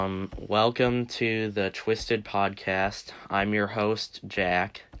Welcome to the Twisted Podcast. I'm your host,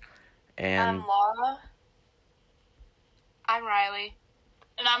 Jack, and I'm Laura. I'm Riley.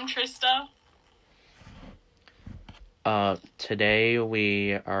 And I'm Trista. Today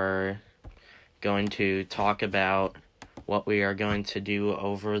we are going to talk about what we are going to do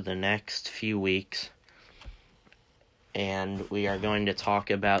over the next few weeks. And we are going to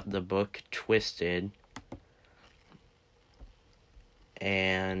talk about the book Twisted.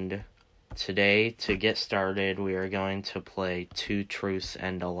 And today, to get started, we are going to play Two Truths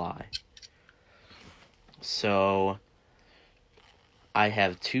and a Lie. So, I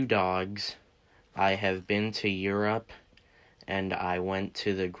have two dogs. I have been to Europe, and I went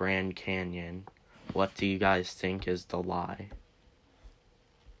to the Grand Canyon. What do you guys think is the lie?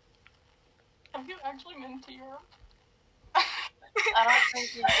 Have you actually been to Europe? I don't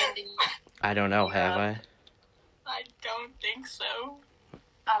think you've been to Europe. I don't know, have I? I don't think so.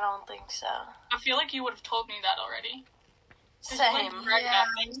 I don't think so. I feel like you would have told me that already. Same. Yeah,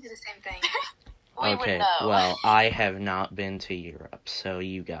 I do the same thing. We Okay, would know. well, I have not been to Europe, so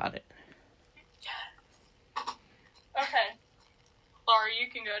you got it. Okay. Laura, you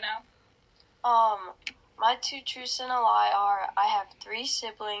can go now. My two truths and a lie are I have 3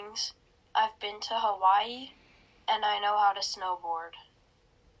 siblings, I've been to Hawaii, and I know how to snowboard.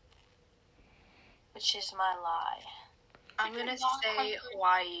 Which is my lie. I'm gonna say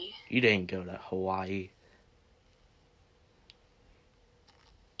Hawaii. You didn't go to Hawaii.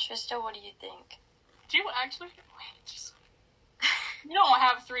 Trista, what do you think? Do you actually? You don't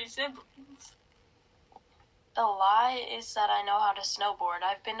have 3 siblings. The lie is that I know how to snowboard.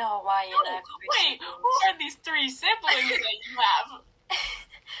 I've been to Hawaii and I have 3 Wait, siblings. who are these 3 siblings that you have?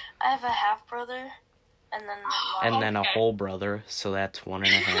 I have a half brother, and then And then a Okay. whole brother, so that's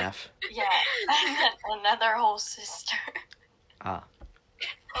 1.5. yeah, and then another whole sister. Ah.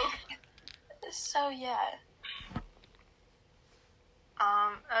 So yeah.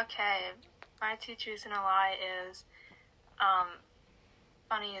 Okay. My two truths and a lie is,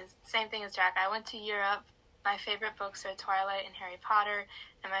 funny is same thing as Jack. I went to Europe. My favorite books are Twilight and Harry Potter,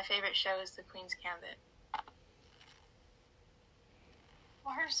 and my favorite show is The Queen's Gambit.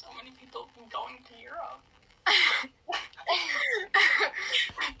 Why are so many people going to Europe?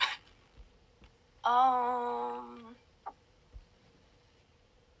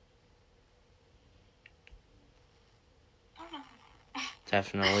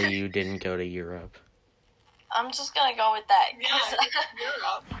 Definitely you didn't go to Europe. I'm just gonna go with that. Yeah, 'cause-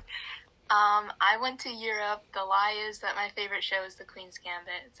 Europe. I went to Europe. The lie is that my favorite show is The Queen's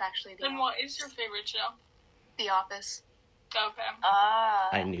Gambit. It's actually Then what is your favorite show? The Office. Okay.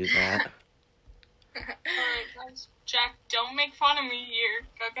 I knew that. Alright, guys. Jack, don't make fun of me here,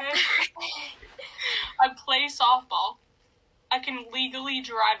 okay? I play softball. I can legally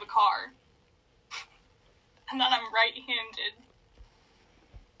drive a car. And then I'm right-handed.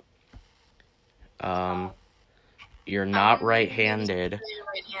 You're not right-handed,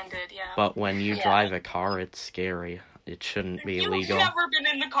 Right-handed, yeah. but when you Yeah. drive a car, it's scary. It shouldn't be You've legal. never been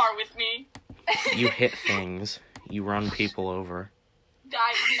in the car with me. You hit things. You run people over.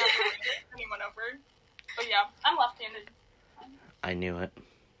 I've never hit anyone over. But yeah, I'm left-handed. I knew it.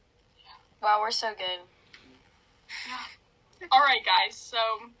 Wow, we're so good. Alright, guys,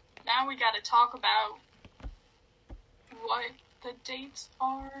 so now we gotta talk about what the dates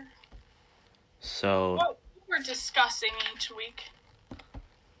are. So, What we're discussing each week.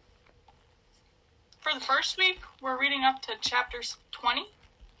 For the first week, we're reading up to chapter 20.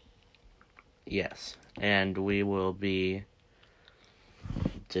 yes. And we will be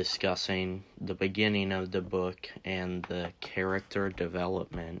discussing the beginning of the book and the character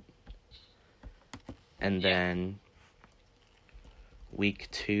development. And then week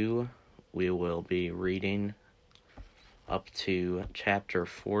 2, we will be reading up to chapter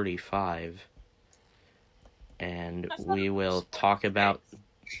 45. And we will talk about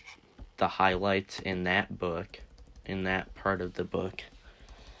the highlights in that book, in that part of the book.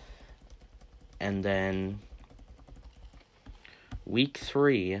 And then week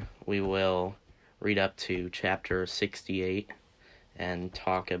 3, we will read up to chapter 68 and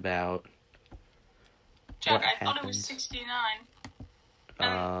talk about Jack, what I thought it was happens. 69.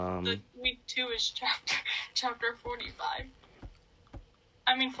 And the week 2 is chapter 45.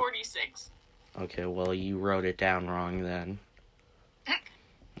 I mean 46. Okay, well, you wrote it down wrong then.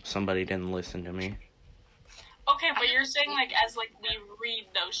 Somebody didn't listen to me. Okay, but you're saying as we read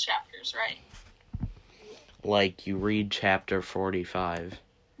those chapters, right? Like, you read chapter 45,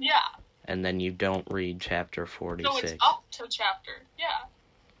 Yeah. and then you don't read chapter 46. So it's up to chapter. Yeah.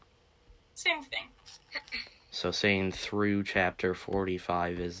 Same thing. So saying through chapter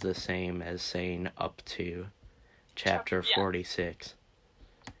 45 is the same as saying up to chapter Yeah. 46.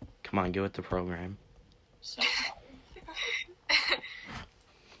 Come on, get with the program. So sorry.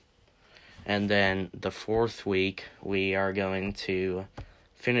 And then the 4th week, we are going to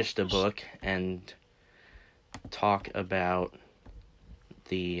finish the book and talk about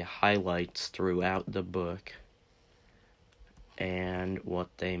the highlights throughout the book and what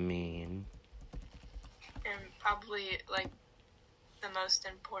they mean. And probably, like, the most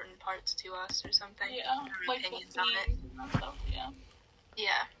important parts to us or something. Yeah, Our like the opinions on it. themes and stuff, yeah.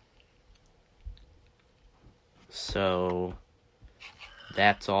 Yeah. So,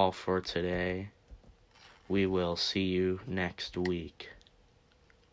 that's all for today. We will see you next week.